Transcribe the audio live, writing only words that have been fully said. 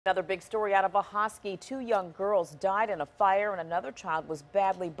Another big story out of Ahoskie. Two young girls died in a fire and another child was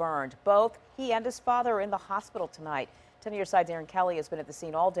badly burned. Both he and his father are in the hospital tonight. 10 News Side's Erin Kelly has been at the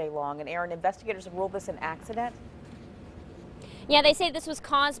scene all day long. And Erin, investigators have ruled this an accident. Yeah, they say this was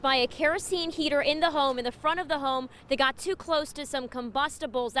caused by a kerosene heater in the home, in the front of the home. They got too close to some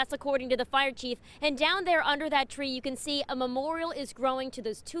combustibles. That's according to the fire chief. And down there under that tree, you can see a memorial is growing to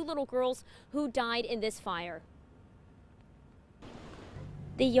those two little girls who died in this fire.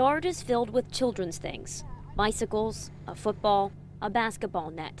 The yard is filled with children's things: bicycles, a football, a basketball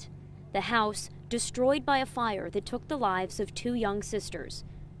net. The house destroyed by a fire that took the lives of two young sisters,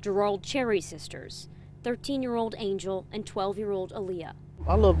 Gerald Cherry sisters, 13-year-old Angel and 12-year-old Aaliyah.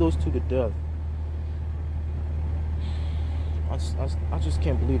 I love those two to death. I just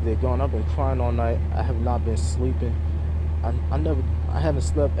can't believe they're gone. I've been crying all night. I have not been sleeping. I haven't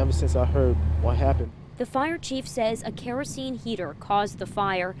slept ever since I heard what happened. The fire chief says a kerosene heater caused the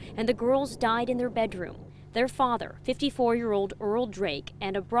fire and the girls died in their bedroom. Their father, 54-year-old Earl Drake,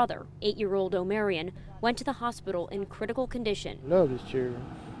 and a brother, 8-year-old Omarion, went to the hospital in critical condition. He loved his children.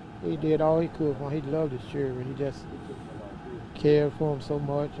 He did all he could for them. He loved his children. He just cared for them so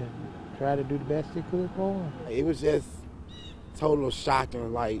much and tried to do the best he could for them. It was just total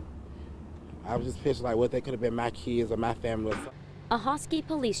shocking. Like, I was just picturing like what they could have been my kids or my family. Ahoskie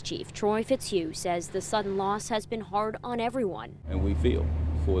Police Chief Troy Fitzhugh says the sudden loss has been hard on everyone. And we feel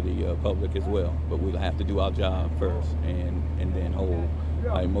for the public as well, but we'll have to do our job first and then hold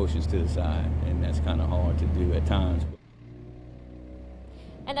our emotions to the side, and that's kind of hard to do at times.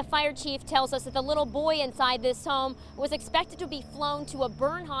 And the fire chief tells us that the little boy inside this home was expected to be flown to a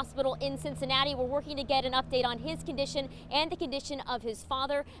burn hospital in Cincinnati. We're working to get an update on his condition and the condition of his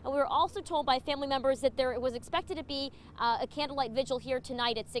father. And we were also told by family members that there was expected to be a candlelight vigil here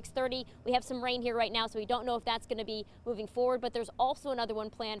tonight at 6:30. We have some rain here right now, so we don't know if that's going to be moving forward. But there's also another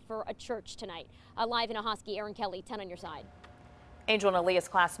one planned for a church tonight. Live in Ahoskie, Erin Kelly, 10 on your side. Angel and Aaliyah's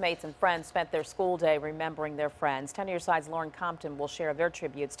classmates and friends spent their school day remembering their friends. 10 News Side's Lauren Compton will share their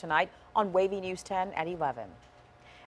tributes tonight on Wavy News 10 at 11.